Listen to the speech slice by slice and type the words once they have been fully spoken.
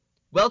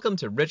Welcome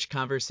to Rich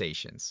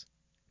Conversations.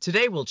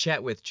 Today we'll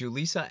chat with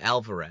Julissa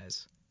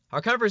Alvarez.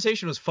 Our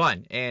conversation was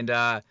fun and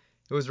it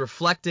was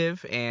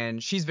reflective,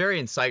 and she's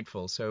very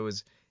insightful, so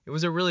it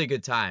was a really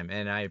good time,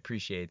 and I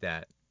appreciate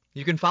that.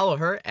 You can follow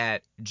her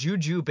at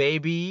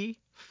JujuBaby5.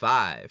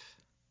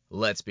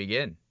 Let's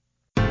begin.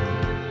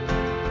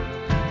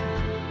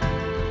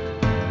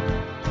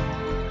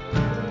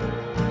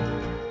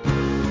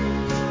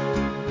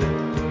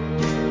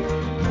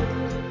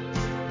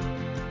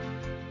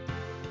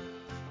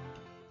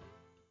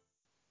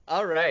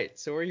 All right,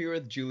 so we're here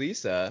with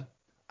Julissa.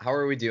 How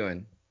are we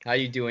doing? How are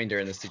you doing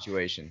during this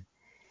situation?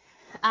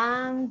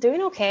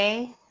 Doing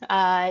okay.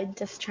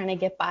 Just trying to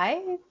get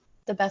by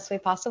the best way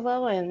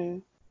possible,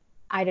 and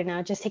I don't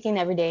know, just taking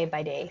every day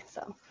by day.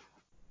 So,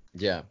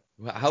 Yeah.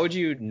 How would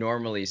you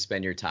normally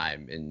spend your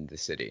time in the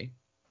city?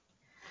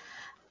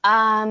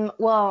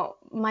 well,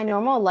 my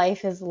normal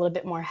life is a little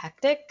bit more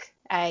hectic.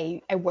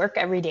 I work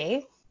every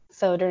day.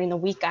 So during the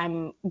week,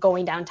 I'm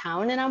going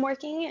downtown and I'm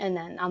working, and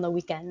then on the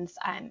weekends,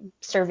 I'm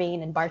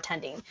serving and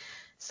bartending.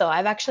 So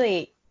I've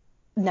actually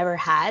never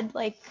had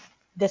like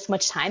this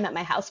much time at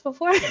my house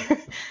before since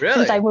I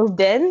Really? moved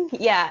in.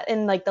 Yeah,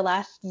 in like the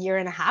last year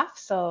and a half.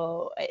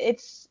 So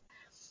it's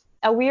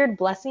a weird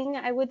blessing,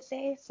 I would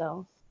say.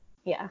 So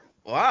yeah,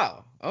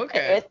 Wow. it,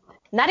 Okay. it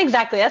not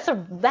exactly. That's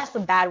a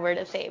bad word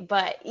to say,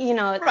 but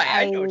Right,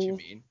 I know what you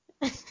mean.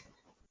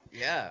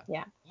 Yeah.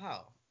 yeah.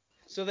 Wow.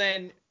 So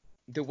then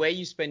the way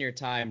you spend your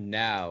time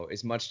now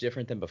is much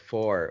different than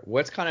before.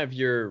 What's kind of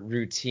your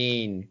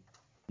routine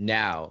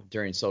now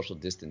during social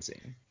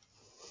distancing?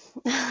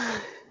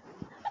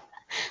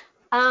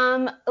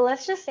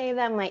 Let's just say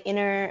that my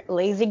inner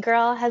lazy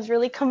girl has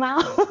really come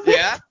out.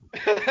 Yeah?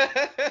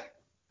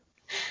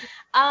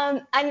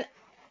 And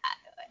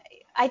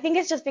I think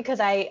it's just because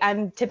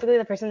I'm typically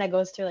the person that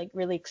goes to like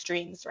really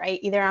extremes, right?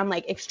 Either I'm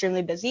like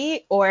extremely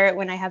busy, or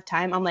when I have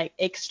time, I'm like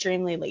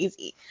extremely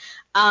lazy.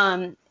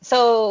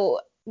 So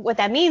what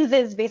that means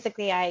is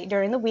basically I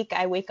during the week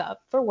I wake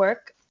up for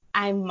work.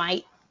 I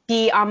might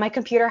be on my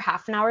computer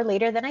half an hour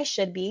later than I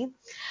should be.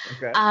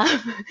 Okay. Um,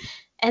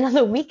 and on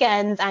the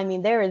weekends, I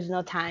mean, there is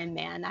no time,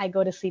 man. I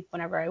go to sleep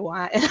whenever I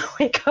want and I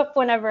wake up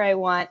whenever I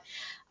want.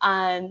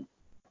 Um,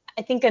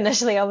 I think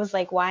initially I was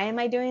like, why am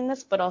I doing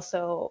this? But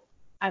also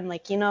I'm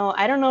like,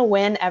 I don't know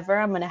when ever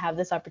I'm gonna have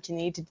this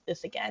opportunity to do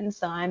this again.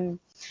 So I'm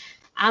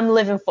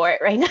living for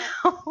it right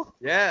now.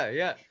 Yeah,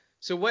 yeah.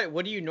 So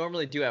what do you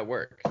normally do at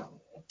work?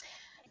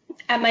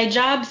 At my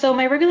job, so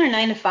my regular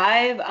 9 to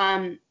 5,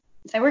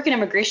 so I work in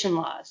immigration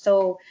law.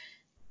 So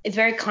it's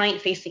very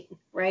client facing,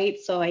 right?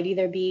 So I'd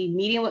either be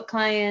meeting with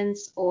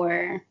clients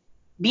or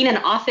being in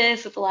an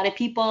office with a lot of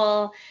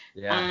people,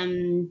 Yeah.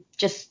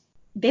 just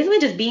basically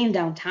just being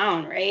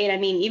downtown, right? I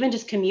mean, even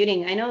just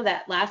commuting. I know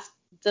that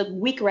the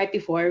week right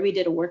before we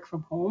did a work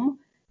from home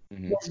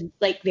Hmm. was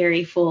like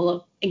very full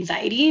of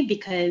anxiety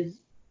because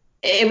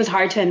it was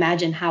hard to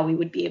imagine how we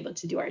would be able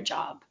to do our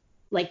job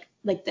like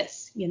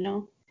this.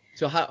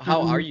 So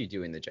how are Um, you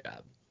doing the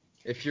job?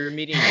 If you're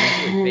meeting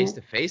usually face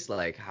to face,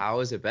 like how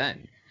has it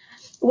been?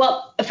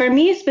 Well, for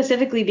me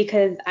specifically,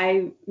 because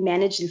I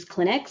manage these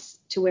clinics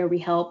to where we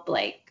help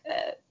like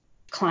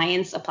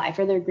clients apply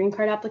for their green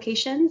card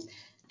applications,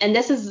 and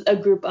this is a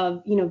group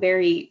of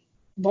very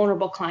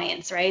vulnerable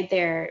clients, right?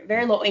 They're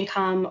very low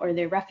income or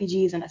they're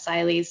refugees and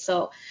asylees.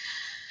 So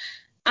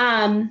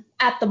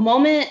at the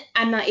moment,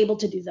 I'm not able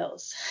to do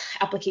those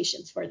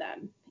applications for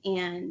them,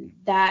 and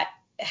that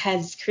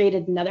has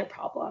created another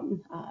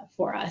problem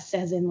for us,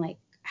 as in like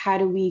how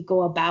do we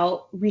go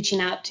about reaching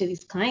out to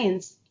these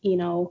clients,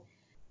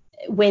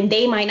 when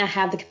they might not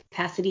have the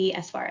capacity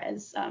as far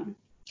as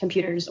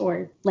computers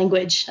or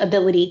language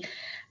ability.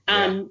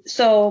 Yeah.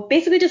 So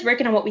basically, just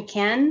working on what we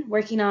can,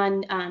 working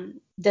on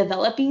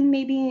developing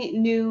maybe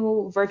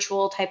new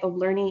virtual type of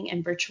learning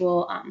and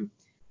virtual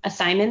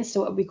assignments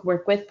so we could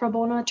work with pro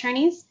bono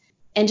attorneys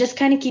and just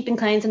kind of keeping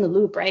clients in the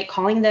loop, right?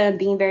 Calling them,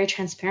 being very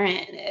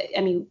transparent.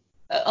 I mean,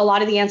 a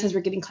lot of the answers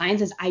we're giving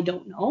clients is I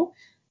don't know.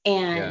 Yeah.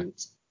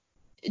 And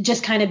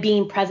just kind of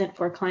being present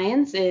for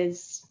clients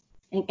is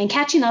and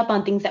catching up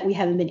on things that we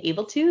haven't been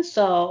able to.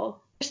 So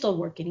we're still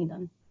work getting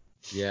done.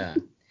 Yeah.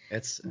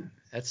 It's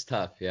that's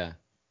tough, yeah.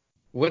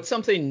 What's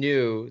something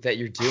new that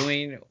you're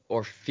doing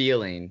or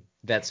feeling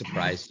that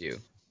surprised you?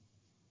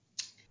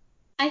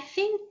 I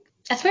think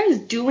as far as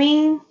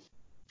doing,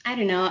 I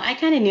don't know. I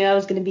kind of knew I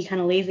was going to be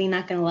kind of lazy,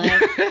 not going to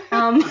lie.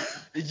 Um,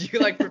 Did you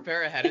like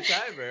prepare ahead of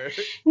time or?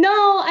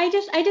 no, I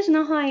just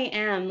know how I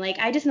am. Like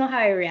I just know how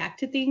I react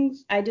to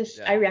things. I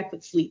Yeah. react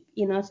with sleep,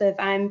 So if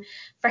I'm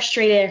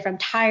frustrated, if I'm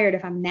tired,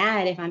 if I'm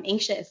mad, if I'm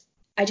anxious,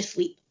 I just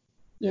sleep.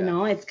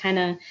 Yeah. It's kind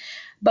of.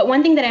 But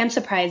one thing that I am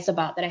surprised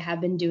about that I have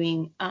been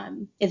doing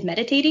is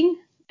meditating.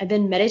 I've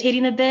been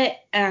meditating a bit,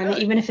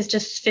 Really? even if it's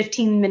just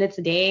 15 minutes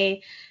a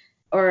day,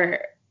 or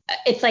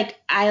it's like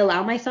I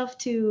allow myself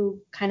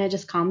to kind of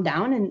just calm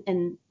down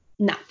and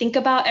not think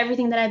about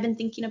everything that I've been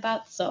thinking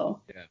about. So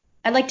Yeah.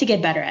 I'd like to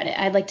get better at it.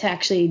 I'd like to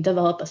actually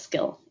develop a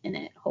skill in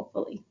it,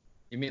 hopefully.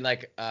 You mean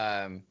like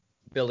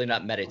building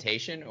up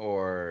meditation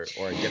or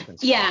a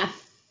different skill? Yeah,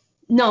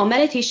 No,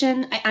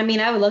 meditation. I mean,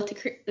 I would love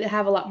to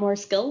have a lot more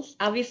skills,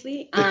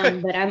 obviously.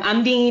 But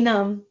I'm being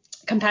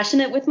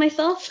compassionate with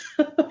myself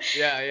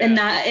Yeah, and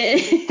yeah.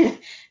 not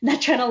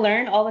not trying to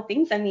learn all the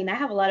things. I mean, I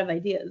have a lot of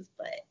ideas,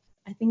 but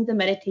I think the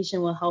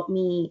meditation will help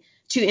me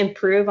to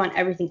improve on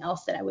everything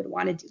else that I would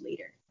want to do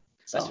later.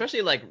 So,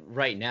 Especially like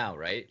right now,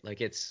 right? Like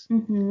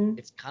hmm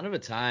it's kind of a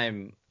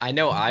time. I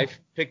know I've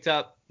picked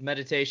up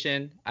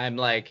meditation. I'm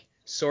like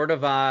sort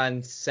of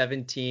on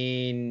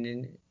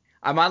 17.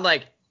 I'm on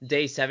like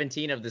day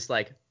 17 of this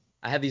like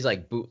I have these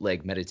like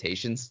bootleg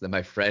meditations that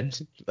my friend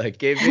like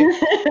gave me.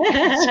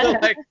 So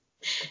like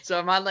so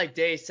I'm on like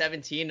day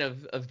 17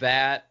 of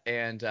that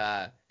and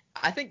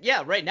I think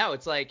yeah, right now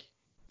it's like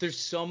there's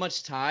so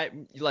much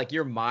time like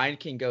your mind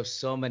can go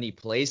so many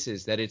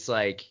places that it's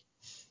like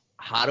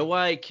how do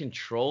I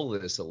control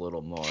this a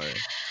little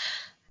more?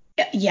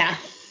 yeah,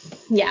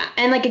 yeah.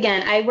 And like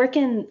again, I work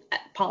in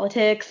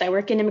politics, I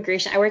work in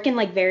immigration, I work in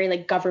like very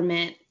like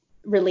government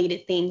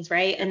related things,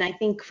 right? Yeah. And I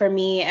think for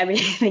me,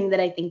 everything that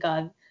I think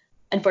of,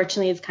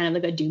 unfortunately, is kind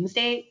of like a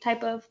doomsday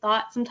type of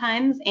thought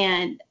sometimes.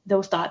 And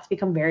those thoughts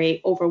become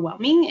very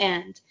overwhelming.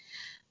 And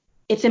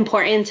it's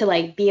important to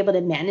like be able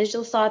to manage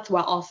those thoughts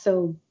while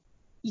also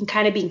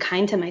kind of being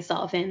kind to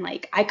myself. And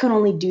like, I can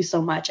only do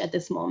so much at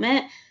this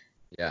moment.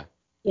 Yeah.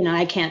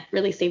 I can't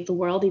really save the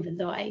world, even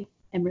though I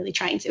am really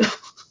trying to.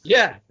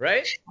 Yeah,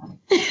 right?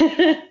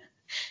 Easier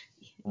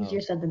Oh.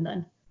 said than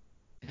done.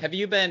 Have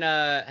you been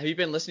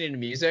listening to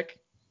music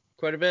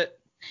quite a bit?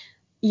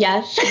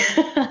 Yes.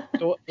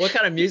 So what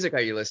kind of music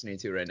are you listening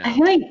to right I now?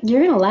 feel like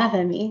you're gonna laugh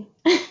at me.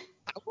 I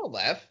will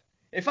laugh.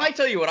 If I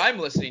tell you what I'm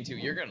listening to,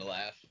 you're gonna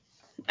laugh.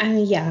 I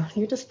mean, yeah,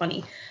 you're just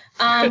funny.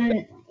 Um,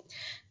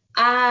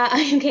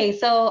 okay,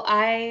 so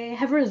I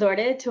have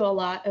resorted to a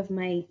lot of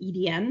my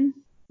EDM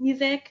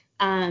music.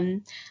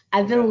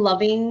 I've been Okay.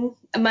 loving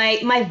my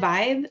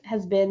vibe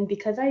has been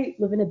because I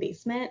live in a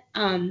basement.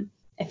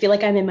 I feel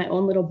like I'm in my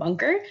own little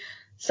bunker.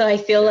 So I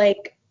feel Yeah.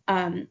 like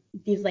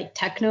these like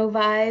techno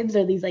vibes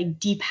or these like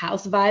deep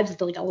house vibes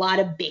with like a lot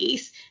of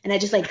bass, and I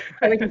just like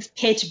everything's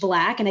pitch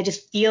black, and I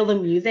just feel the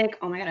music.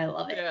 Oh my God, I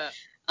love it. Yeah.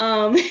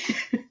 Um,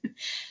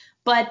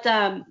 But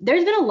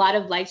there's been a lot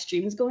of live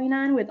streams going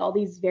on with all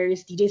these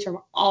various DJs from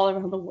all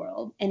around the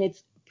world, and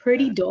it's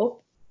pretty Yeah.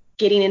 dope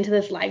getting into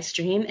this live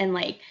stream and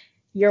like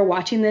you're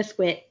watching this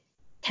with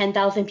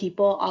 10,000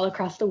 people all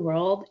across the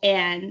world,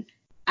 and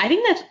I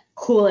think that's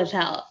cool as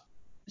hell.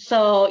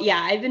 So yeah,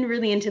 I've been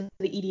really into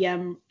the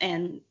EDM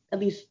and at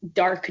least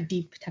dark,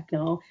 deep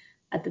techno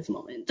at this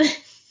moment.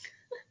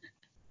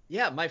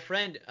 Yeah, my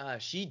friend,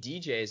 she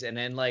DJs and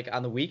then like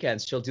on the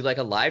weekends she'll do like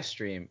a live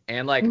stream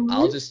and like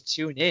I'll hmm just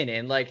tune in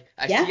and like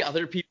I see Yeah.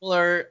 other people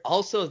are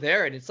also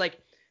there and it's like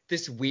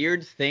this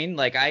weird thing.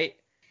 Like I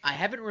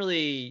haven't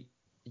really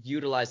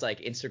utilized like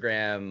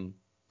Instagram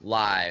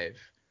live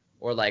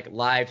or like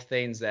live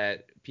things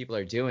that people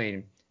are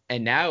doing.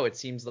 And now it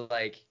seems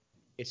like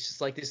it's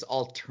just like this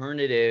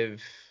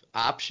alternative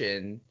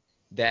option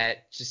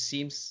that just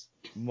seems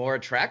more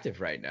attractive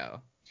right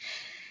now.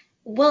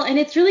 Well, and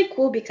it's really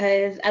cool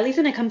because at least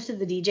when it comes to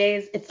the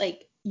DJs, it's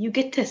like you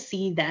get to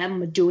see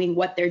them doing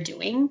what they're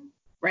doing,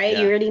 right?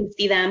 You Yeah. really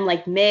see them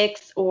like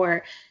mix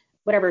or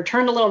whatever,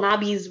 turn the little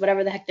knobbies,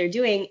 whatever the heck they're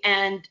doing.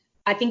 And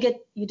I think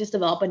you just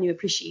develop a new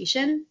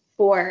appreciation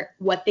for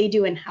what they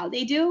do and how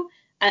they do.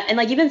 And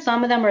like even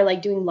some of them are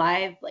like doing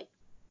live, like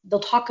they'll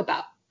talk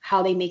about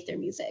how they make their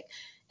music.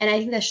 And I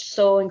think that's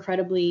so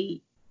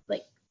incredibly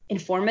like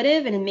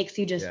informative, and it makes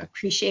you just Yeah.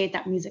 appreciate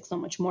that music so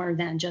much more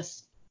than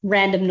just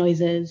random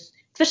noises,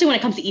 especially when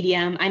it comes to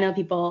EDM. I know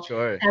people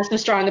Sure. have some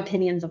strong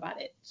opinions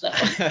about it. So,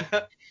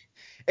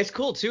 It's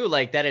cool too,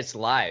 like that it's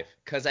live,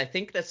 because I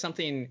think that's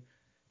something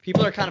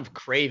people are kind of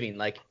craving.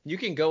 Like you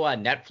can go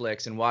on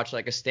Netflix and watch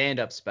like a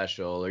stand-up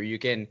special, or you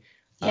can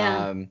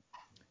yeah. um,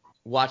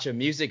 watch a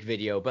music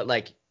video, but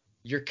like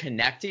you're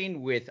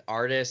connecting with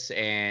artists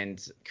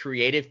and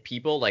creative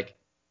people like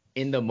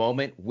in the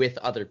moment with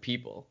other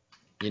people,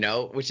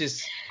 which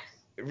is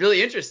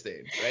really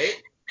interesting, right?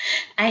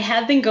 I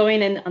have been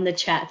going in on the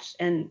chats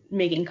and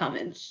making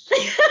comments.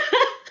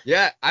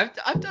 Yeah, I've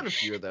done a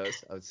few of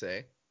those, I would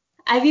say.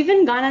 I've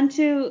even gone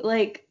onto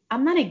like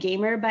I'm not a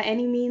gamer by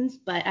any means,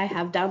 but I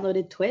have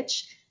downloaded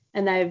Twitch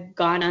and I've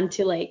gone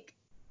onto like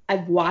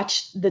I've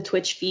watched the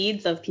Twitch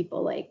feeds of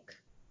people like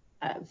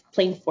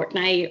playing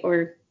Fortnite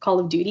or Call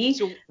of Duty.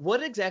 So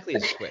what exactly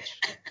is Twitch?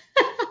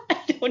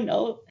 I don't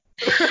know.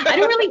 I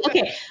don't really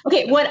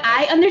okay. What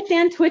I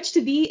understand Twitch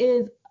to be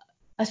is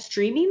a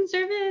streaming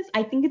service.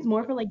 I think it's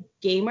more for like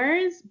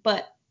gamers,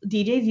 but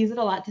DJs use it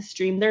a lot to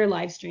stream their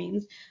live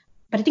streams.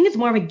 But I think it's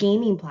more of a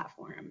gaming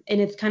platform,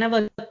 and it's kind of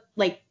a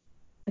like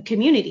a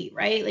community,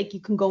 right? Like you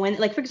can go in,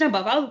 like for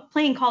example, if I was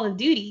playing Call of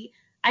Duty,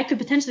 I could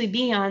potentially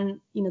be on,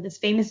 this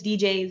famous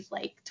DJ's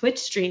like Twitch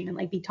stream and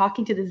like be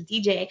talking to this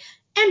DJ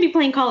and be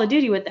playing Call of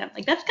Duty with them.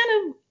 Like that's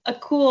kind of a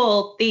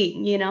cool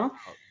thing, you know?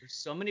 Oh, there's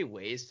so many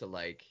ways to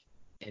like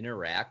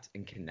interact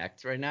and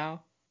connect right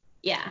now.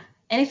 Yeah.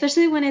 And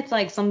especially when it's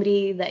like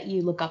somebody that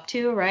you look up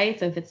to, right?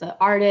 So if it's an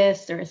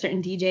artist or a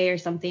certain DJ or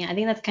something, I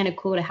think that's kind of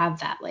cool to have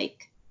that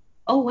like,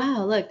 oh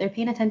wow, look, they're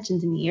paying attention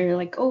to me, or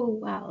like, oh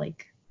wow,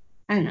 like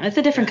I don't know, it's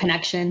a different Yeah.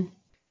 connection.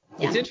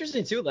 It's Yeah.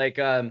 interesting too. Like,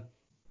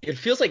 it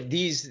feels like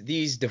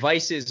these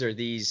devices or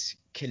these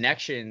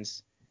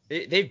connections,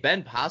 they've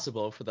been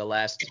possible for the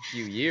last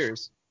few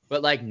years,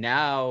 but like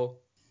now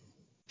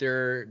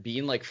they're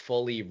being like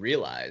fully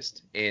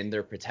realized in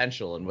their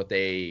potential and what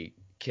they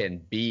can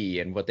be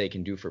and what they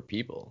can do for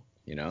people,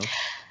 you know?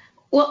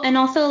 Well, and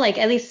also like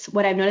at least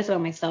what I've noticed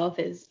about myself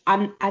is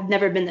I've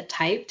never been the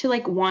type to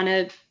like want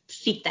to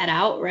seek that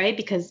out, right?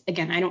 Because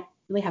again, I don't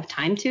really have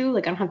time to.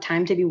 Like I don't have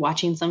time to be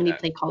watching somebody Yeah.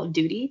 play Call of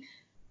Duty.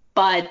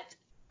 But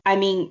I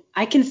mean,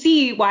 I can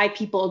see why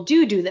people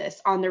do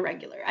this on the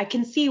regular. I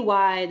can see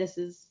why this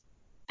is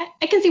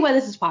I can see why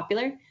this is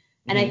popular.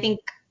 And I Hmm. think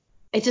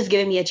it's just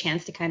giving me a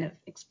chance to kind of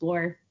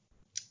explore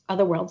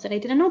other worlds that I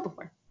didn't know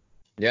before.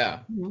 Yeah.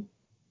 Mhm.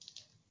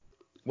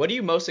 What are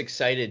you most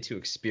excited to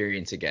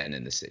experience again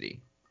in the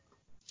city?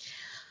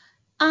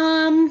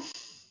 Um,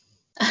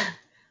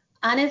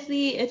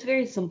 honestly, it's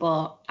very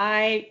simple.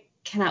 I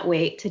cannot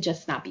wait to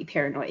just not be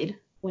paranoid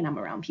when I'm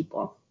around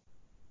people.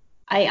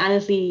 I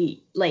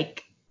honestly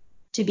like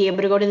to be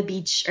able to go to the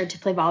beach or to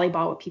play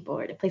volleyball with people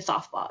or to play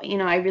softball. You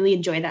know, I really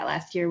enjoyed that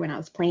last year when I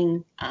was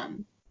playing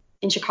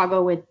in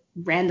Chicago with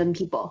random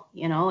people,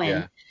 you know, and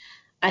Yeah.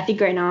 I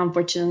think right now,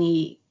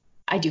 unfortunately,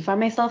 I do find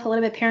myself a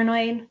little bit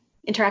paranoid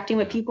interacting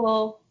with Yeah.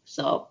 people.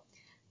 So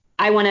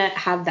I want to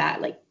have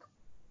that, like,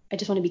 I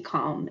just want to be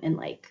calm and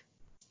like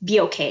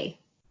be okay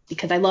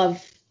because I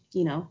love,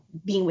 you know,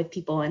 being with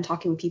people and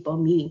talking with people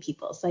and meeting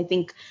people. So I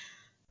think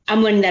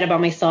I'm learning that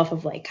about myself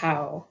of like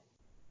how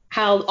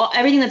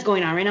everything that's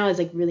going on right now is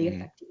like really Hmm.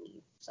 affecting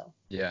me. So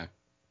Yeah.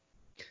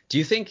 Do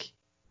you think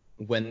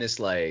when this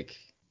like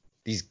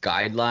these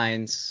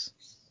guidelines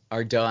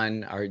are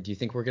done, or do you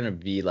think we're gonna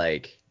be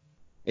like,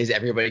 is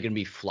everybody gonna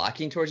be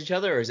flocking towards each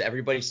other, or is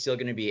everybody still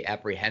gonna be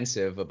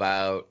apprehensive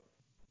about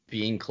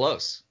being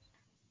close?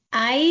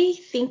 I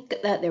think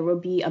that there will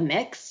be a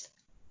mix.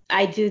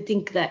 I do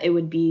think that it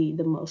would be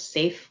the most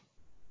safe,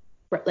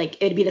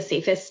 like it would be the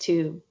safest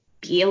to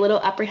be a little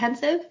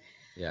apprehensive.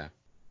 Yeah.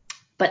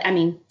 But I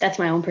mean, that's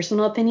my own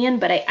personal opinion.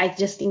 But I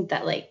just think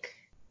that like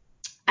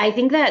I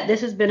think that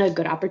this has been a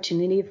good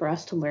opportunity for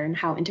us to learn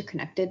how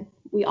interconnected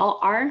we all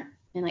are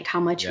and like how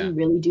much we Yeah.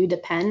 really do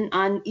depend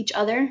on each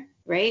other,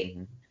 right?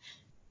 Hmm.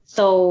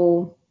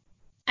 So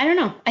I don't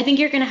know. I think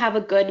you're gonna have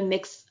a good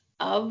mix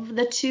of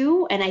the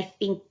two, and I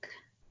think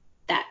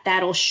that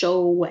that'll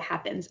show what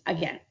happens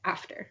again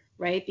after,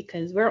 right?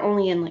 Because we're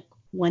only in like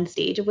one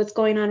stage of what's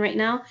going on right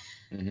now.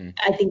 Hmm.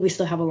 I think we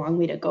still have a long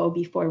way to go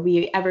before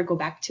we ever go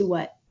back to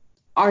what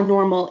our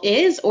normal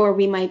is, or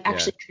we might Yeah.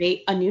 actually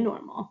create a new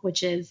normal,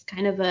 which is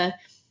kind of a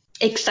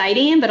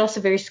exciting but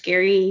also very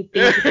scary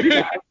thing to think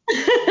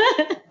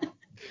of.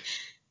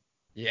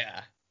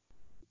 Yeah.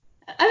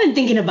 I've been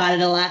thinking about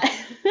it a lot.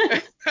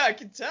 I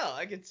can tell.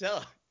 I can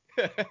tell.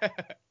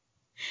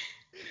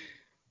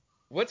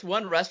 What's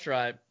one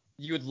restaurant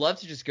you would love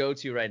to just go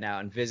to right now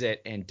and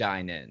visit and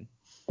dine in?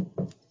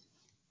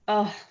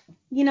 Oh,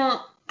 you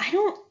know, I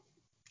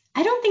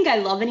don't think I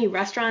love any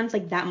restaurants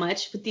like that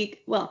much, with the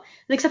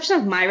exception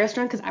of my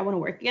restaurant because I want to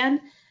work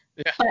again.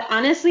 Yeah. But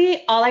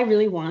honestly, all I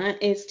really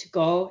want is to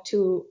go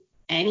to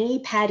any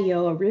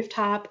patio, a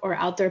rooftop or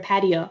outdoor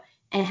patio,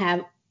 and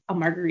have a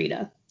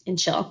margarita and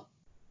chill.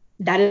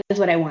 That is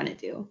what I want to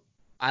do.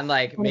 On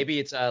like maybe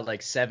it's a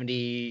like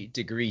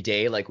 70-degree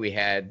day like we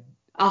had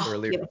Oh,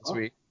 earlier this beautiful.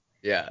 week.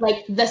 Yeah.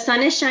 Like the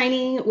sun is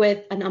shining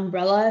with an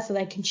umbrella so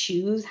that I can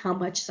choose how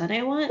much sun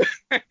I want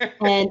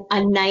and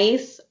a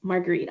nice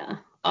margarita.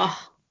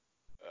 Oh,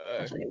 Uh,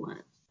 that's what I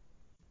want.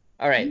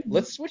 all right,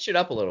 let's switch it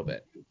up a little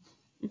bit.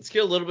 Let's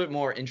get a little bit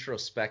more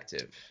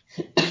introspective.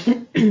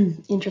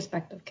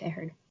 Introspective. Okay, I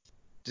heard.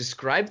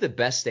 Describe the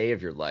best day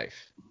of your life.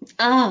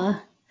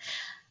 Ah.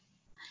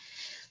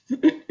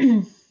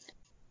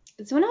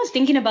 So when I was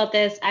thinking about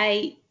this,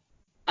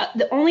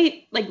 the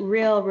only like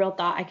real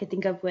thought I could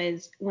think of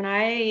was when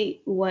I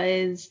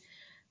was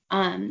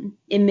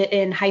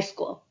in high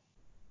school.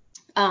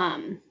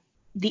 Um,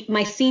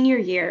 my senior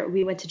year,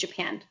 we went to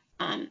Japan.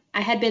 I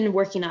had been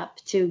working up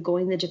to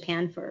going to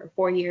Japan for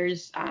 4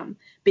 years.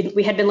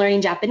 We had been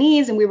learning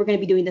Japanese, and we were going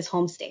to be doing this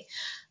homestay.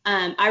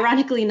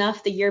 Ironically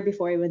enough, the year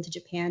before we went to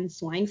Japan,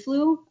 swine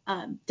flu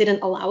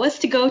didn't allow us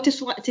to go to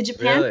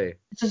Japan. Really?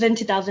 This was in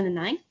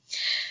 2009.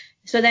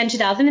 So then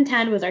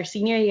 2010 was our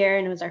senior year,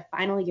 and it was our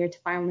final year to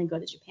finally go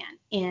to Japan.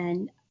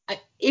 And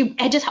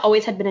it just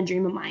always had been a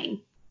dream of mine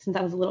since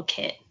I was a little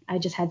kid. I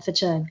just had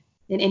such an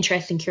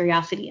interest and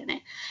curiosity in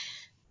it.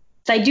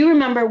 So I do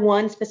remember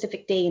one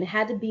specific day, and it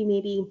had to be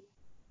maybe,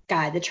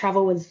 God, the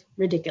travel was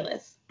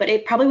ridiculous. But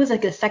it probably was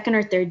like the second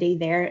or third day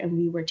there, and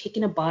we were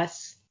taking a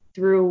bus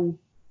through,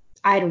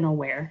 I don't know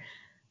where,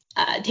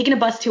 taking a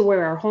bus to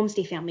where our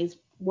homestay families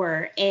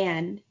were,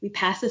 and we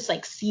passed this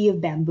like sea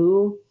of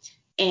bamboo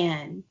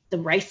and the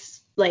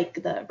rice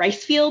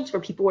fields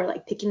where people were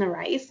like picking the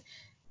rice,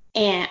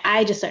 and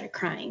I just started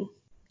crying,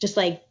 just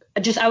I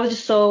was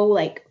just so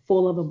like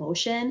full of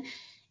emotion,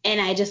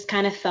 and I just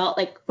kind of felt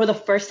like for the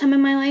first time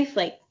in my life,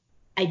 like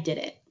I did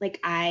it, like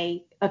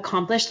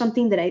accomplish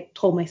something that I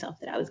told myself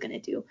that I was going to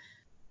do.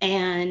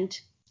 And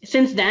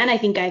since then, I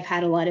think I've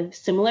had a lot of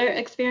similar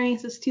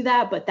experiences to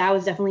that, but that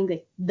was definitely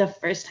like the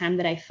first time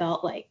that I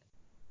felt like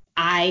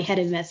I had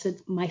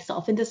invested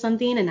myself into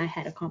something and I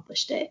had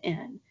accomplished it.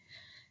 And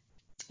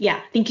yeah,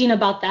 thinking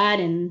about that.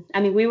 And I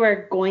mean, we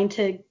were going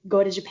to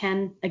go to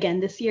Japan again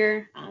this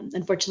year.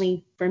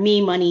 Unfortunately for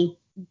me, money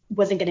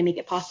wasn't going to make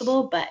it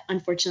possible. But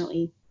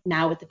unfortunately,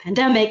 now with the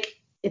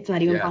pandemic, it's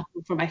not even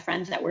possible for my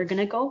friends that we're going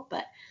to go.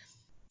 But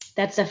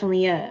that's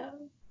definitely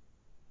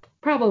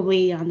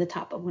probably on the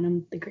top of one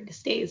of the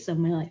greatest days of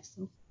my life.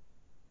 So,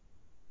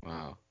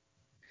 Wow.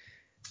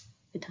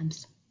 Good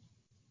times.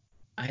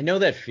 I know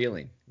that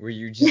feeling where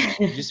you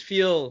just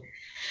feel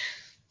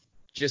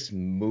just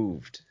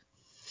moved.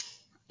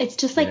 It's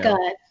just like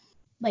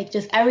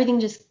just everything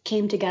just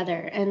came together.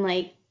 And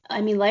like,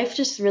 I mean, life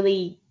just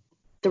really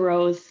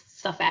throws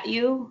stuff at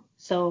you.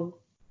 So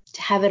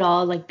to have it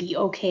all like be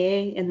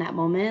okay in that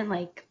moment,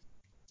 like,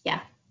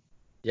 yeah.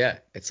 Yeah,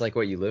 it's like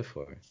what you live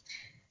for.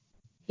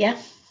 Yeah.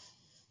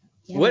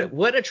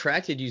 What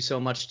attracted you so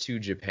much to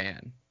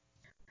Japan?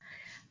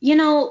 You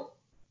know,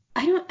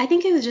 I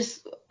think it was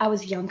just, I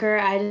was younger.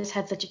 I just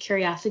had such a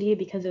curiosity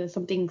because it was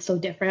something so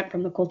different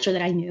from the culture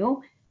that I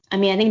knew. I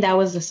mean, I think that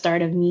was the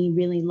start of me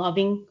really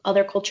loving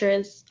other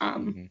cultures,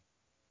 and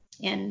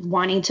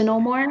wanting to know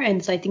more.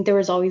 And so I think there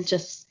was always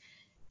just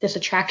this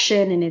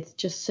attraction, and it's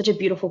just such a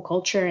beautiful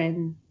culture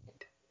and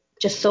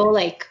just so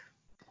like,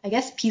 I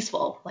guess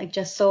peaceful, like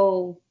just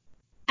so,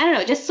 I don't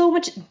know, just so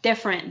much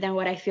different than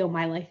what I feel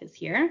my life is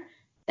here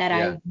that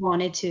Yeah. I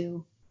wanted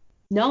to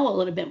know a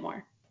little bit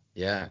more.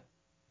 Yeah,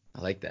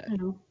 I like that. I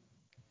don't know.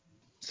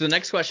 So the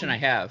next question I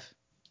have,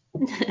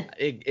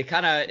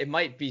 it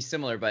might be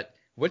similar, but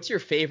what's your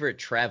favorite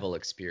travel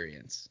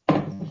experience?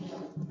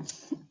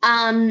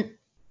 Um,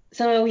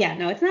 so yeah,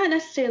 no, it's not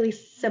necessarily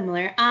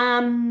similar. I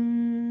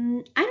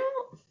don't,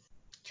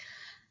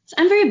 so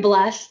I'm very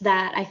blessed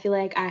that I feel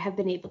like I have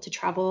been able to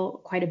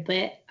travel quite a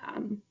bit,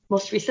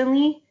 most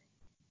recently.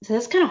 So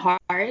that's kind of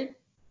hard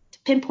to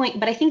pinpoint,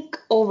 but I think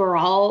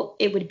overall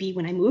it would be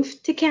when I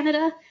moved to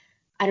Canada.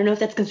 I don't know if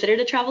that's considered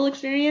a travel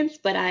experience,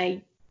 but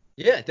I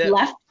Yeah,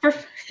 left for,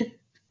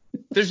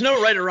 there's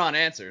no right or wrong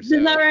answer, is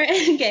that so. right?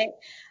 Okay.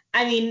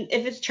 I mean,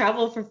 if it's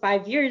travel for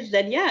 5 years,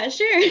 then yeah,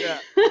 sure. Yeah.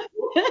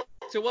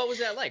 So what was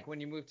that like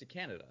when you moved to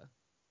Canada?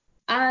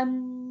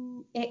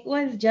 It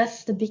was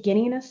just the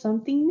beginning of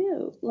something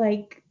new.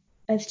 Like,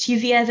 as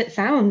cheesy as it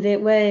sounds,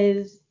 it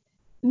was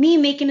me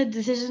making a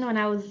decision when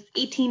I was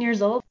 18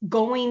 years old,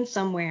 going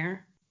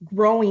somewhere,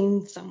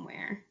 growing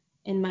somewhere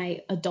in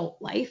my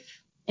adult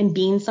life and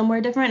being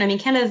somewhere different. I mean,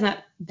 Canada's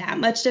not that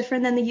much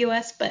different than the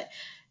US, but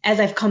as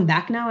I've come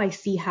back now, I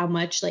see how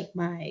much like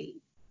my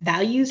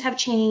values have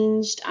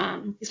changed,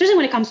 especially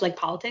when it comes to like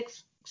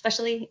politics,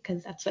 especially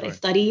because that's what I Sure.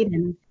 studied.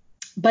 And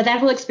but that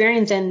whole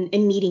experience and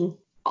in meeting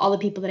all the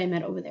people that I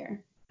met over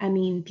there. I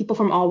mean, people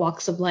from all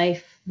walks of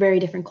life, very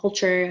different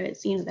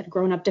cultures, that have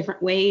grown up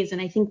different ways.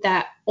 And I think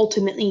that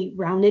ultimately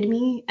rounded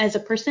me as a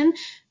person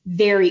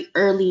very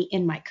early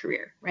in my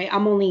career, right?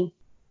 I'm only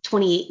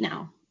 28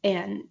 now,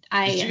 and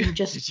I am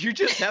just. Did you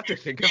just have to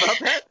think about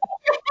that?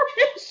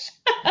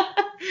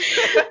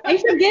 I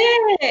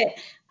forget.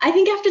 I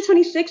think after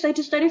 26, I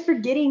just started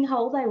forgetting how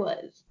old I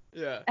was.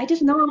 Yeah. I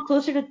just know I'm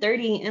closer to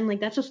 30, and like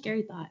that's a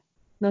scary thought.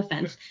 No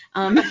offense.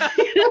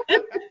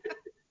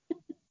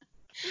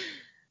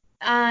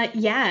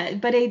 Yeah,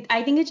 but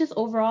I think it's just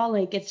overall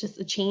like it's just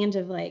a change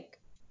of like,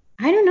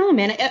 I don't know,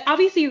 man.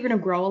 Obviously, you're gonna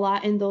grow a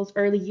lot in those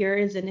early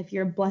years, and if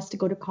you're blessed to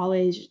go to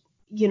college,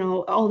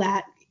 all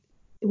that,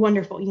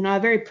 wonderful.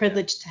 I'm very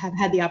privileged to have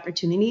had the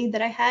opportunity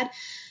that I had,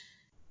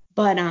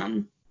 but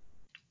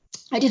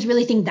I just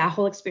really think that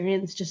whole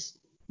experience just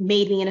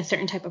made me in a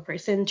certain type of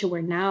person to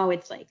where now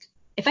it's like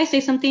if I say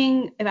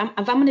something, if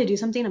I'm gonna do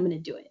something, I'm gonna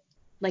do it.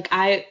 Like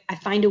I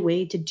find a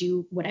way to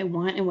do what I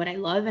want and what I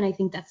love, and I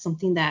think that's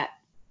something that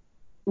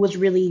was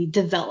really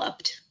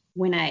developed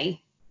when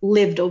I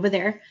lived over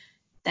there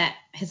that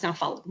has now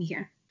followed me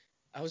here.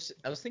 I was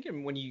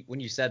thinking when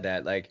you said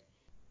that, like,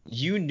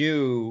 you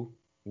knew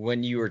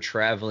when you were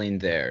traveling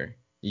there,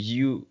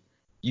 you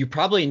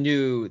probably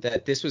knew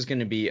that this was going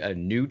to be a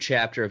new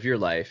chapter of your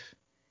life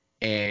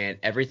and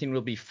everything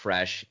will be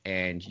fresh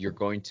and you're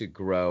going to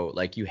grow.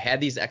 Like, you had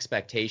these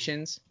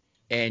expectations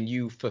and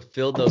you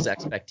fulfilled those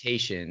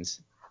expectations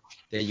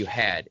that you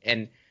had.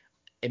 And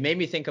it made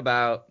me think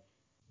about,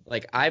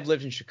 like, I've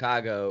lived in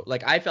Chicago.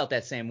 Like, I felt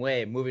that same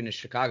way moving to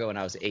Chicago when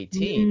I was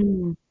 18.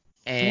 Mm,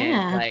 And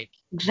yeah, like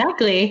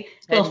exactly.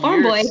 Little 10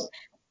 farm boy. years.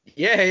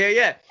 Yeah, yeah,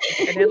 yeah.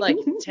 And then like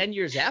 10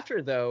 years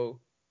after though,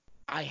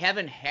 I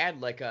haven't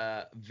had like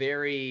a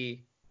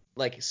very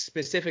like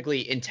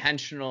specifically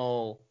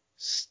intentional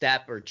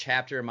step or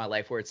chapter in my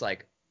life where it's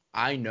like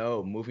I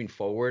know moving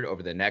forward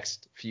over the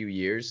next few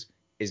years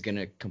is going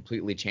to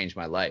completely change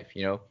my life,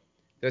 you know?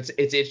 So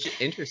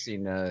it's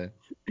interesting to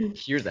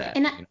hear that,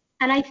 And you know?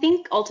 and I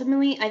think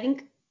ultimately, I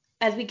think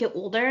as we get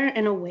older,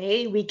 in a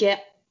way, we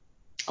get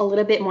a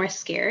little bit more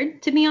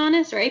scared, to be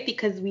honest, right?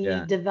 Because we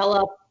Yeah.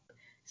 develop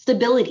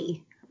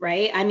stability,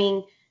 right? I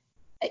mean,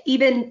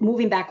 even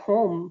moving back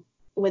home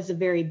was a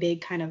very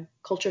big kind of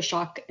culture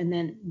shock. And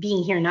then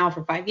being here now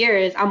for 5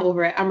 years, I'm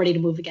over it. I'm ready to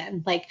move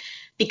again. Like,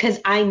 because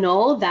I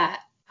know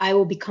that I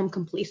will become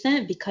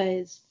complacent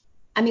because,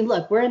 I mean,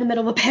 look, we're in the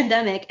middle of a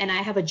pandemic and I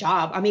have a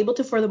job. I'm able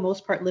to, for the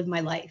most part, live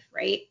my life,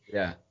 right?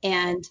 Yeah.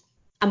 And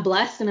I'm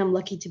blessed and I'm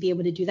lucky to be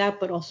able to do that.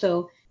 But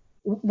also,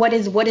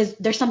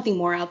 there's something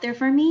more out there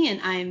for me and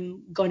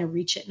I'm going to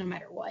reach it no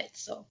matter what.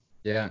 So,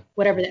 Yeah.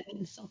 whatever that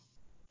means. So,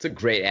 It's a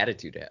great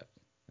attitude to have.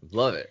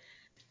 Love it.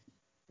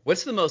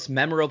 What's the most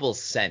memorable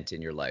scent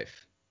in your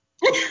life?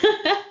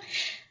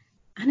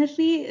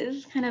 honestly,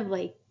 it's kind of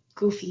like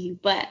goofy,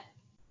 but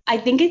I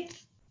think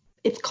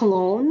it's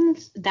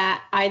colognes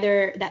that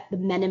the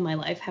men in my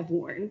life have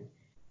worn.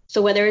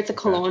 So whether it's a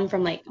Okay. cologne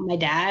from like my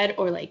dad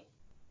or like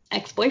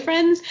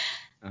ex-boyfriends,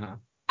 Uh-huh.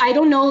 I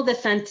don't know the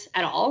scent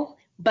at all,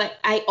 but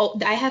I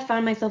have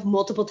found myself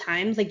multiple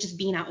times like just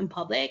being out in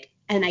public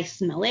and I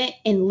smell it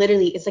and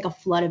literally it's like a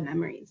flood of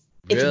memories.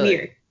 It's Really?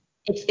 weird.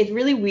 It's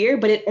really weird,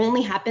 but it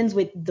only happens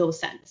with those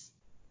scents.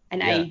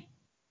 And Yeah.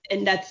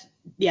 that's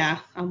yeah,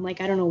 I'm like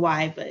I don't know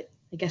why, but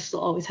I guess they'll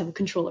always have a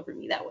control over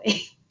me that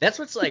way. That's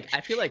what's like,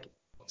 I feel like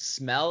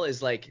smell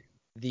is like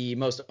the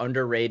most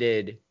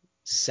underrated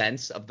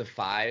sense of the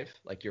five,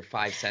 like your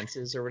five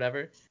senses or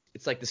whatever.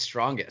 It's like the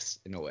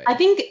strongest in a way. I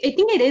think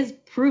it is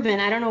proven.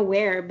 I don't know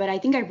where, but I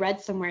think I read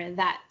somewhere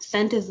that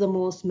scent is the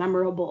most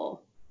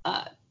memorable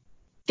uh,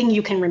 thing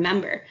you can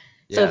remember.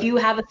 So if Yeah. you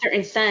have a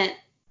certain scent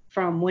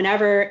from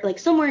whenever, like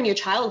somewhere in your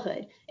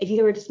childhood, if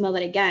you were to smell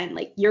it again,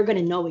 like you're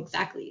gonna know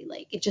exactly.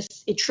 Like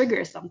it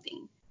triggers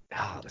something.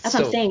 Oh, that's That's what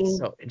I'm so saying.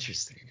 so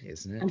interesting,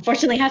 isn't it?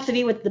 Unfortunately, it has to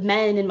be with the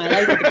men in my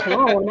life with the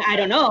cologne. I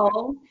don't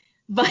know,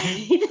 but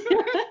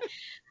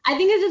I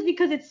think it's just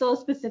because it's so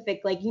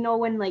specific. Like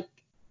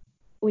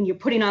when you're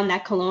putting on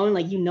that cologne,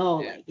 like Yeah.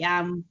 like yeah,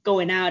 I'm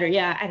going out or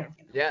yeah, I don't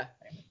know. Yeah.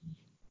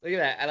 Look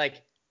at that.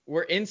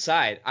 We're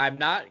inside. I'm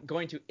not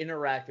going to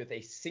interact with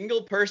a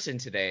single person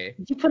today,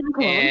 Did you put on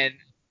cologne? and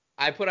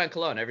I put on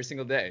cologne every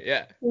single day.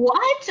 Yeah.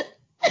 What?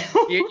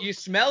 You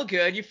smell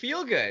good, you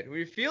feel good. When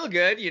you feel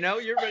good,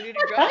 you're ready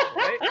to go,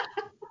 right?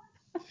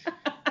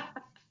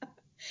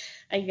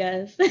 I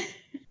guess.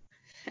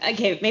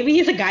 Okay, maybe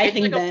he's a guy It's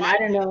thing like a then. I mind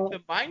don't know. it's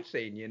a mind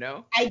thing.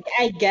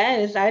 I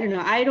guess. I don't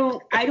know. I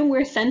don't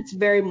wear scents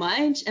very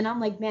much and I'm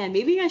like, man,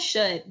 maybe I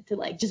should to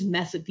like just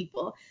mess with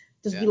people.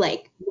 Just be Yeah.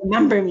 like,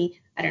 remember me.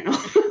 I don't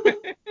know.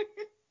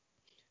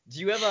 Do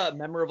you have a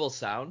memorable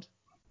sound?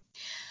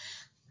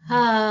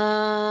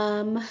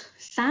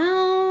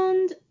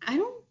 Sound, I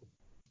don't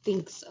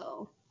think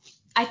so.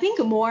 I think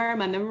more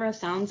my memorable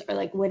sounds are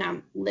like when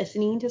I'm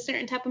listening to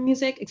certain type of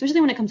music,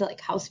 especially when it comes to like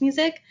house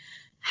music.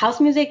 House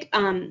music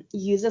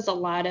uses a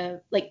lot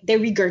of like they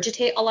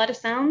regurgitate a lot of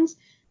sounds.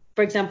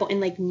 For example, in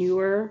like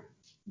newer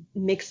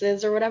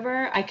mixes or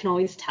whatever, I can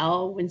always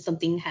tell when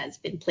something has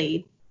been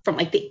played from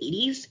like the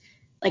 80s.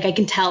 Like I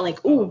can tell like,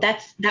 oh, Oh,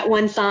 that's that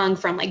one song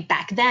from like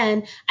back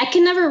then. I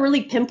can never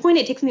really pinpoint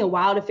it. It takes me a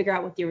while to figure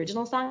out what the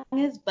original song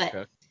is, but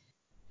okay.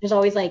 there's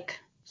always like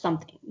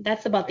something.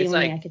 That's about the It's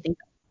only thing I like could think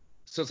of.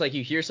 so it's like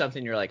you hear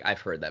something, you're like,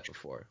 I've heard that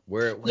before.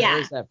 Where Yeah.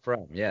 is that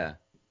from? Yeah.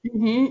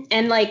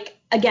 And like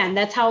again,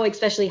 that's how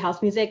especially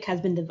house music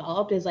has been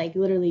developed is like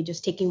literally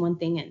just taking one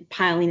thing and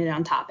piling it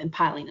on top and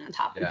piling it on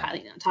top and Yeah.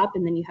 piling it on top,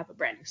 and then you have a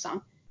brand new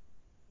song.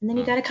 And then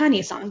you Huh. got a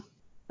Kanye song.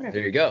 There Whatever.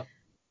 you go.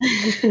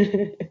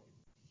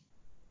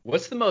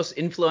 What's the most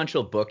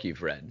influential book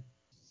you've read?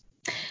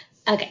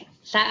 Okay,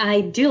 so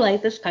I do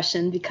like this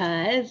question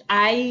because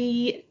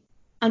I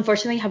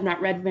unfortunately have not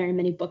read very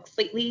many books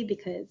lately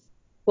because,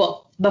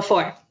 well,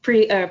 before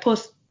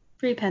post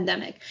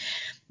pre-pandemic.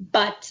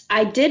 But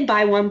I did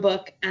buy one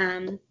book.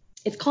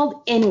 It's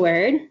called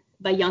Inward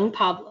by Young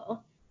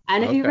Pablo. I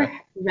don't know if you've Okay.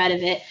 ever read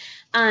of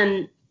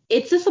it.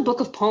 It's just a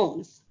book of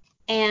poems,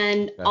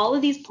 and Okay. all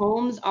of these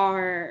poems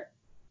are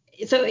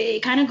so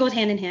it kind of goes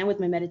hand in hand with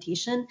my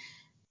meditation.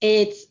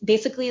 It's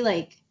basically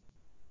like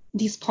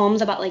these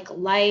poems about like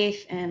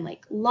life and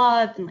like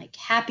love and like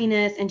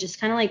happiness and just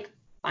kind of like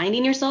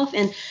finding yourself.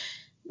 And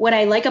what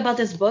I like about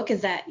this book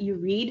is that you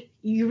read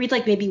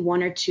like maybe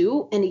one or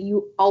two and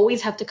you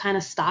always have to kind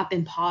of stop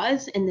and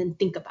pause and then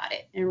think about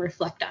it and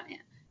reflect on it.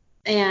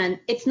 And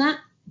it's not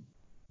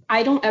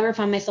I don't ever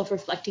find myself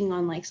reflecting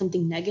on like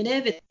something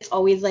negative. It's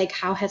always like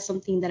how has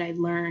something that I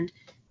learned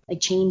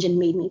like changed and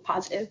made me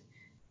positive.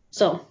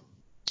 So,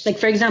 like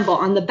for example,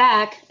 on the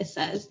back it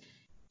says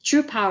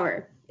true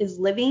power is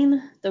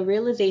living the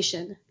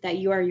realization that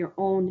you are your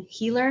own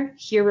healer,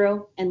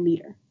 hero, and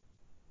leader.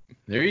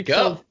 There you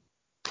go.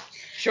 So,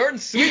 Short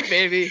and sweet,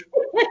 baby.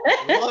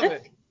 Love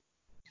it.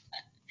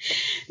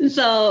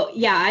 so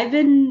yeah, I've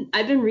been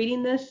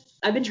reading this.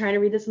 I've been trying to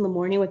read this in the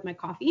morning with my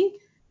coffee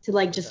to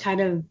like just Okay.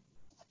 kind of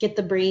get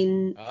the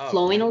brain Oh,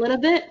 flowing a nice. little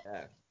bit.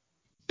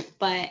 Yeah.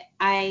 But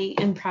I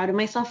am proud of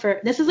myself for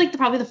this is like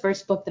probably the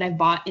first book that I've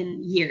bought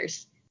in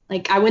years.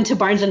 Like I went to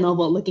Barnes and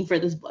Noble looking for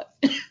this book.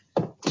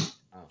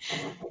 Oh.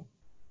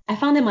 I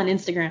found him on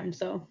Instagram,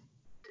 so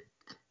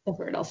that's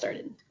where it all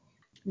started.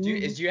 Do you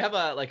Mm. do you have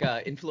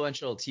a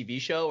influential TV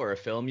show or a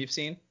film you've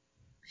seen?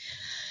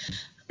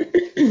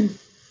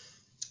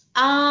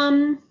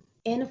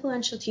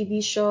 Influential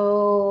TV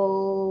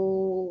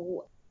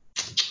show.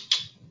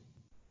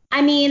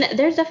 I mean,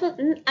 there's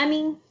definitely. I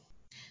mean,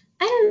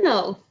 I don't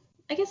know.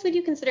 I guess what do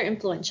you consider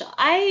influential?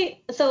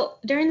 So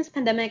during this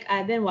pandemic,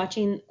 I've been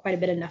watching quite a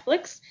bit of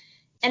Netflix,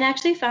 and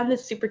actually found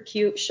this super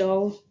cute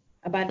show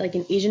about like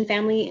an Asian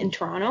family in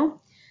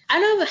Toronto. I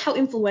don't know how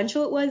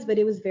influential it was, but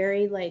it was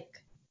very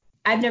like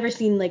I've never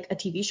seen like a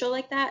TV show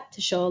like that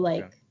to show Yeah.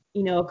 like,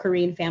 a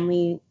Korean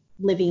family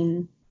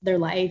living their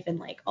life and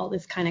like all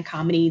this kind of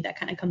comedy that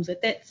kind of comes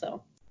with it.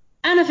 So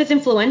I don't know if it's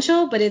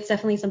influential, but it's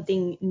definitely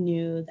something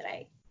new that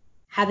I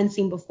haven't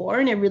seen before.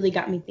 And it really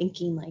got me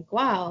thinking like,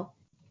 wow,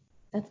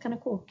 that's kind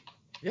of cool.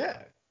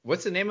 Yeah.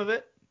 What's the name of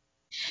it?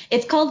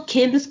 It's called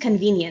Kim's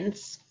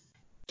Convenience.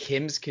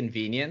 Kim's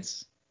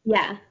Convenience.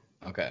 Yeah.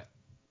 Okay.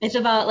 It's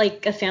about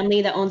like a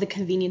family that owns a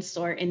convenience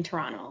store in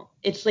Toronto.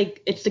 It's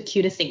like it's the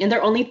cutest thing, and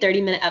they're only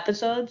 30-minute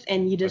episodes,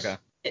 and Okay.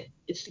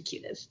 it's the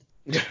cutest.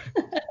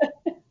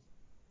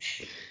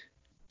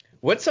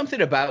 What's something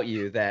about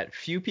you that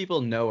few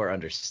people know or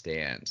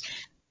understand?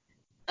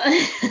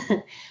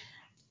 I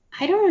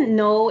don't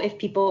know if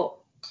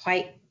people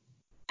might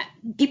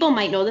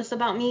know this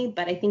about me,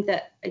 but I think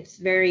that it's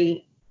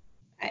very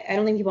I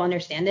don't think people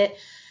understand it.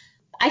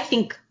 I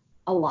think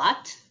a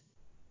lot.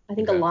 I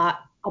think a Okay.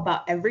 lot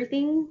about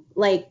everything,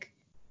 like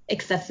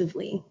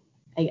excessively,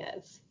 I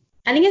guess.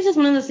 I think it's just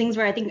one of those things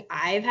where I think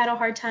I've had a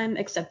hard time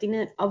accepting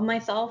it of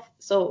myself.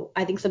 So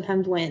I think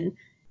sometimes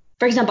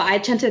for example, I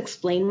tend to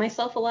explain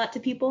myself a lot to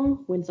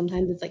people when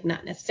sometimes it's like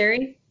not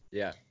necessary.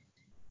 Yeah.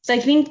 So I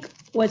think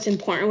what's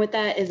important with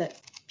that is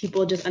that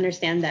people just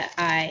understand that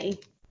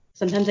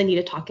sometimes I need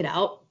to talk it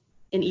out.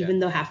 And Yeah. even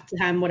though half the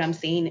time what I'm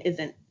saying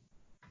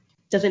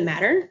doesn't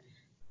matter,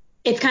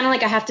 it's kind of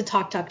like I have to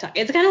talk, talk, talk.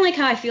 It's kind of like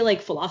how I feel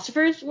like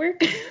philosophers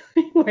work,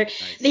 where they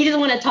Nice. just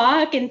want to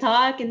talk and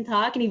talk and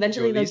talk, and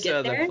eventually they'll get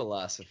Jolisa the there.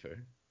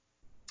 philosopher.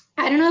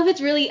 I don't know if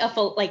it's really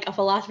like a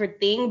philosopher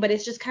thing, but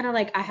it's just kind of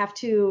like I have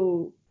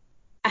to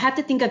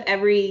think of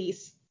every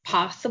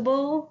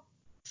possible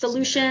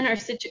solution Scenario.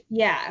 or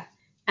yeah,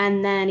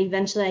 and then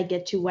eventually I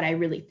get to what I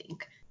really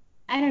think.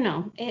 I don't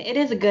know. It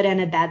is a good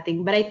and a bad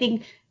thing, but I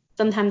think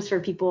sometimes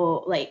for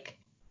people like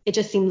it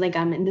just seems like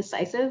I'm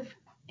indecisive,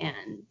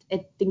 and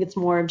I think it's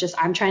more of just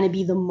I'm trying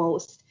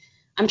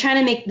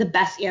to make the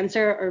best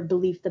answer or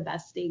believe the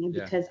best thing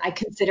Yeah. because I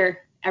consider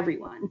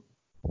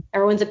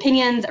everyone's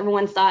opinions,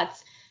 everyone's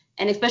thoughts,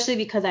 and especially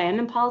because I am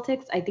in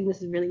politics, I think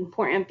this is really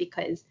important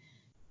because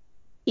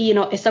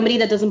if somebody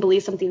that doesn't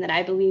believe something that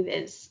I believe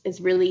is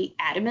really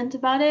adamant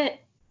about it,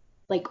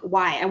 like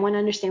why? I want to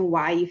understand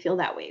why you feel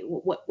that way.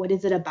 What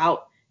is it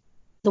about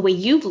the way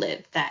you've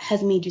lived that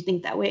has made you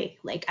think that way?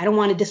 Like I don't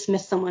want to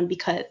dismiss someone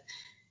because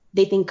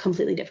they think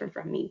completely different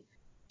from me.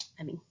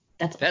 I mean,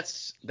 that's all.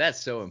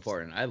 That's so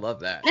important. I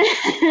love that.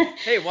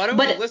 Hey, why don't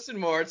we But listen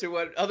more to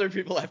what other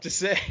people have to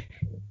say?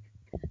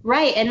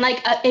 right, and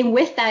like and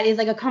with that is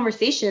like a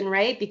conversation,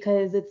 right?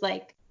 Because it's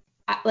like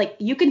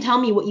you can tell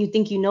me what you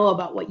think you know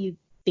about what you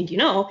think you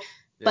know,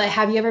 but Yeah.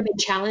 have you ever been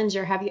challenged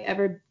or have you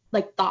ever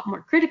like thought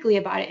more critically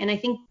about it? And I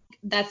think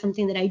that's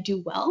something that I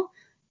do well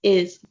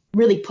is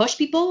really push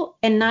people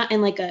and not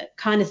in like a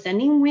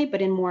condescending way,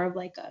 but in more of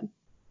like a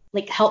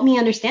like help me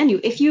understand you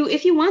if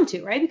you want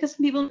to, right? Because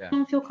some people Yeah.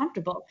 don't feel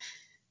comfortable.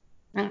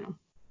 I don't know.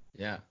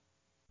 Yeah.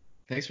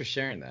 Thanks for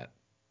sharing that.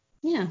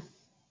 Yeah.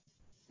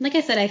 Like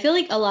I said, I feel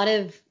like a lot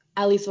of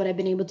at least what I've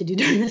been able to do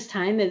during this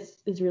time is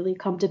really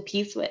come to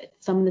peace with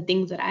some of the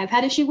things that I've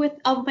had issue with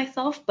of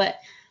myself. But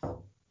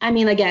I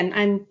mean, again,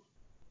 I'm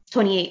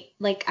 28.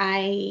 Like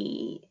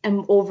I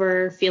am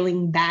over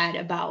feeling bad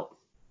about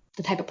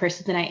the type of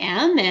person that I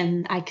am,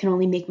 and I can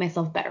only make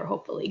myself better,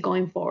 hopefully,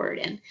 going forward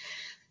and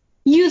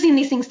using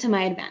these things to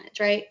my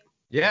advantage, right?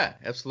 Yeah,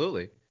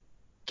 absolutely.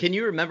 Can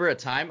you remember a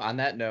time on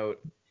that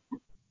note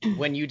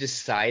when you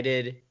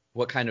decided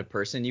what kind of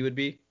person you would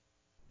be?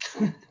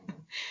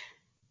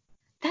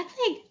 That's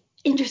like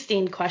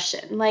interesting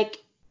question. Like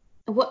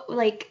what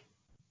like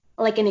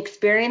an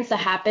experience that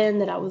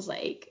happened that I was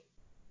like,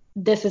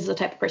 this is the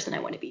type of person I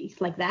want to be.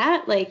 Like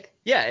that? Like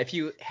Yeah, if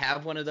you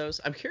have one of those.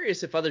 I'm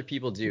curious if other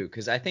people do,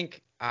 because I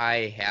think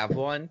I have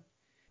one.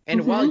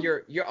 And while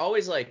mm-hmm. you're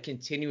always like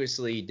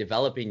continuously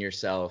developing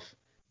yourself,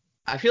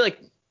 I feel like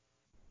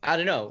I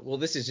don't know. Well,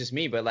 this is just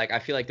me, but like I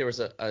feel like there was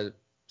a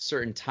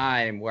certain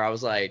time where I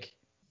was like,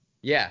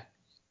 yeah,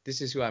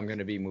 this is who I'm going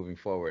to be moving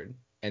forward,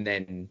 and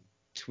then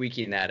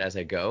tweaking that as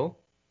I go,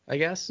 I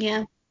guess.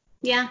 Yeah.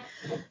 Yeah.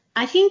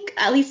 I think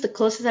at least the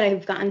closest that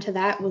I've gotten to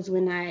that was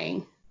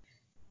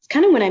it's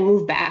kind of when I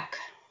moved back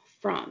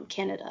from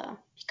Canada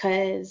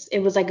because it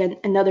was like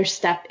another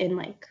step in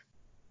like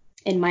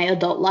in my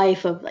adult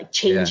life of like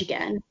change Yeah.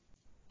 again.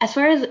 As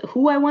far as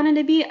who I wanted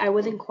to be, I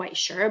wasn't quite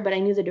sure, but I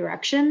knew the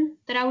direction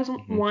that I was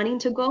Hmm. wanting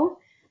to go.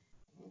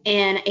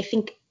 And I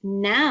think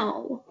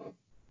now,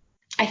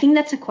 I think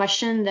that's a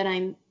question that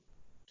I'm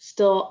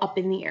still up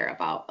in the air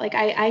about. Like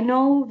I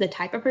know the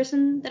type of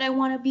person that I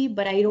want to be,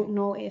 but I don't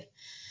know if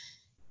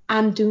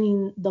I'm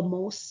doing the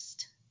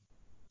most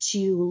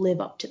to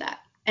live up to that.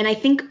 And I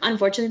think,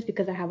 unfortunately, it's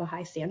because I have a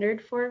high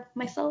standard for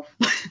myself.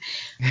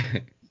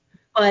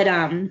 But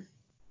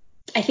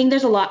I think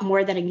there's a lot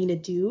more that I need to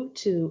do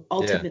to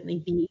ultimately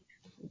be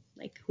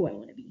like who I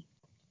want to be.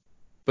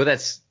 But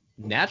that's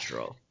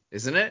natural,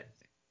 isn't it?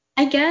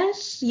 I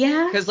guess,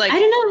 yeah. Because like I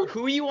don't know.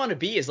 who you want to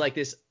be is like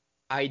this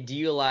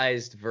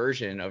idealized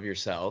version of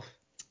yourself,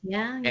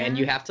 Yeah, and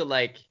you have to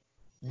like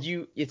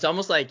it's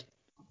almost like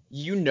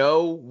you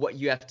know what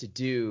you have to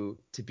do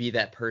to be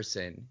that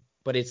person,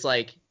 but it's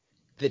like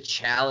the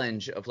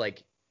challenge of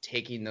like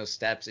taking those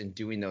steps and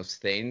doing those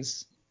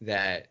things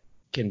that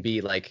can be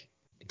like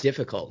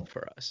difficult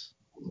for us,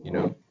 you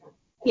know?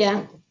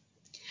 Yeah.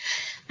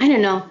 I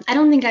don't know. I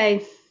don't think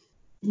I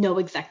know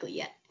exactly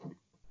yet.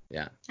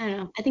 Yeah. I don't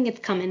know. I think it's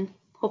coming,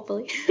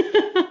 hopefully.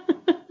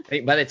 I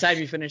think by the time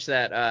you finish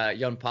that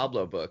Young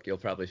Pablo book, you'll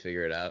probably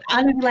figure it out.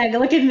 I'm like,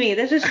 look at me.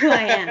 This is who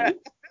I am.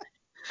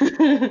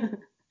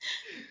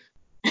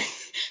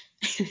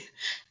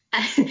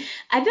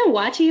 I've been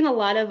watching a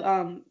lot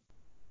of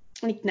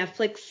like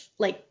Netflix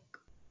like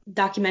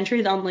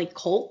documentaries on like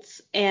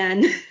cults,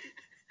 and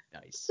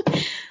Nice.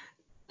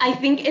 I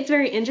think it's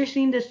very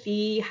interesting to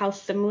see how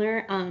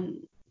similar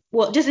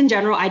well, just in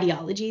general,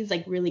 ideologies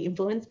like really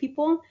influence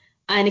people,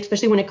 and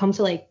especially when it comes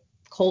to like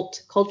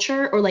cult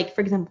culture, or like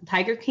for example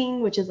Tiger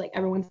King, which is like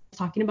everyone's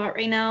talking about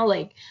right now.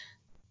 Like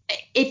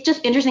it's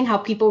just interesting how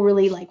people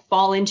really like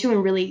fall into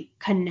and really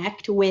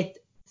connect with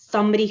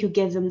somebody who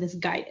gives them this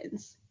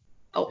guidance.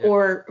 Yeah.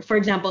 Or for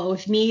example,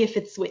 with me, if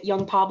it's with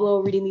young Pablo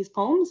reading these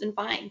poems, and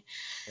fine.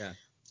 Yeah.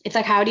 It's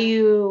like how do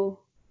you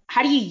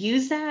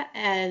use that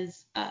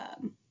as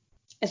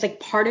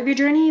like part of your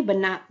journey, but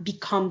not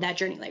become that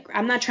journey. Like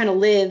I'm not trying to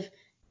live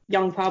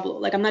young Pablo.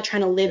 Like I'm not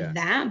trying to live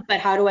that,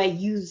 but how do I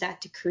use that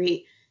to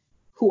create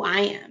who I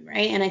am,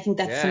 right? And I think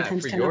that's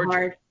sometimes kind of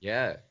hard.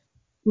 Yeah.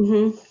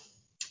 Mm-hmm.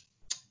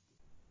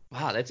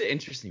 Wow, that's an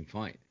interesting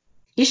point.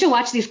 You should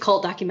watch these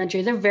cult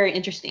documentaries. They're very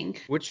interesting.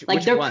 Which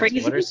they're ones?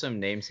 crazy. What are some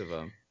names of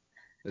them?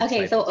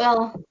 Okay,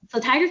 so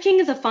Tiger King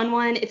is a fun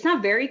one. It's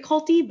not very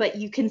culty, but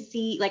you can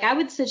see, like, I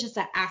would suggest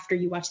that after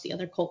you watch the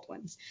other cult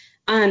ones.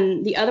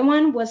 The other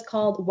one was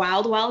called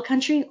Wild Wild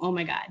Country. Oh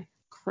my God,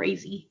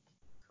 crazy.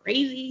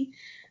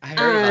 I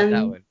heard about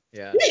that one.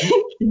 Yeah.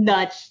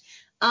 Nuts.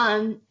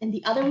 And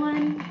the other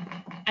one,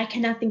 I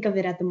cannot think of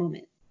it at the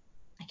moment.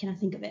 I cannot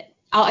think of it.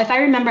 If I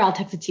remember, I'll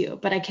text it to you,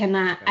 but I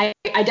cannot. Okay.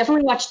 I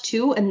definitely watched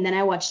 2, and then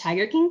I watched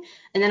Tiger King,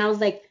 and then I was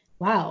like,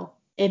 wow,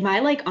 am I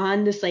like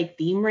on this like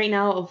theme right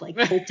now of like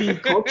culty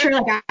culture?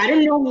 Like I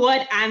don't know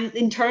what I'm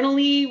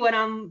internally, what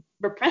I'm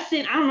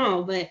repressing. I don't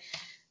know, but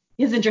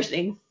it's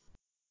interesting.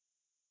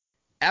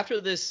 After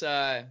this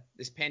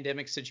this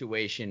pandemic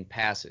situation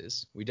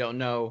passes, we don't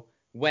know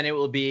when it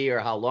will be or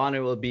how long it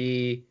will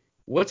be.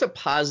 What's a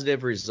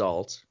positive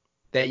result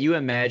that you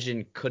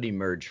imagine could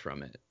emerge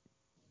from it?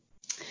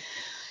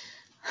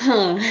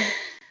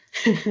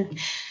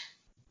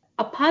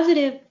 A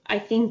positive, I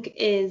think,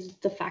 is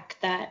the fact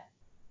that,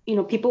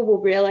 people will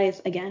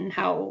realize again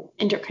how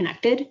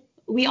interconnected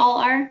we all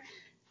are,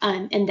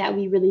 and that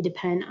we really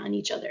depend on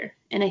each other.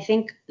 And I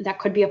think that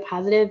could be a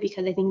positive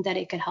because I think that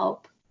it could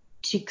help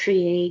to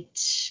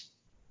create,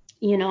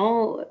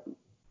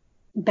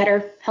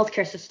 better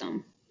healthcare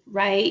system,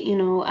 right?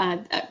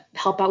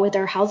 Help out with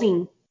our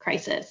housing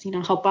crisis,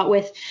 help out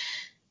with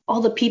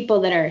all the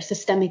people that are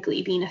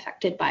systemically being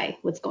affected by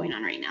what's going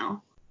on right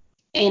now.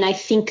 And I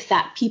think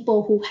that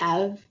people who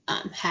have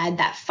had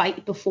that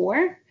fight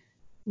before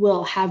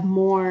will have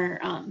more,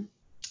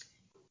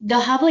 they'll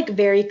have like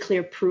very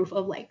clear proof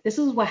of like, this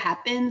is what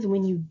happens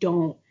when you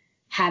don't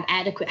have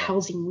adequate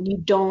housing, when you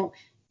don't,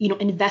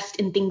 invest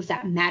in things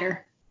that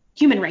matter,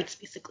 human rights,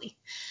 basically.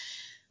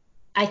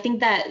 I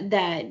think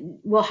that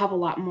we'll have a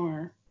lot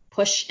more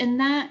push in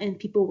that, and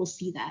people will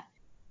see that.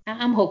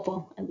 I'm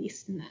hopeful, at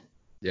least, in that.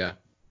 Yeah.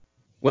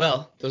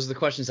 Well, those are the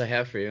questions I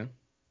have for you.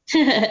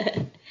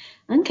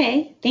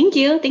 Okay. Thank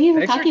you. Thank you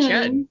for talking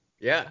with me.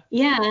 Yeah.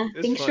 Yeah.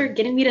 Thanks for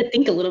getting me to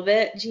think a little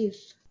bit.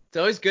 Jeez. It's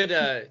always good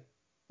to,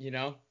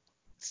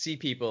 see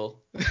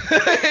people.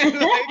 And,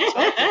 like,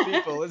 talk to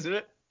people, isn't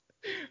it?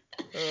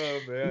 Oh,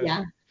 man.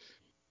 Yeah.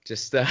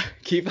 Just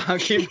keep on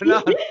keeping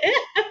on.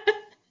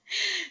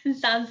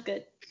 Sounds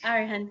good. All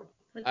right, hon.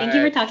 Thank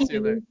you for talking to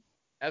me.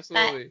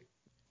 Absolutely. Bye.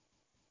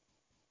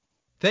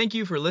 Thank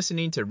you for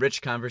listening to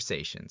Rich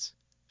Conversations.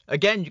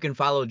 Again, you can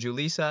follow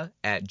Julissa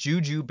at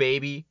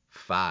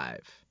JujuBaby5.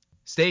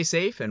 Stay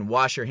safe and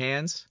wash your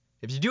hands.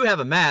 If you do have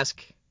a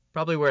mask,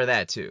 probably wear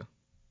that too.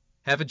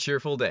 Have a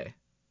cheerful day.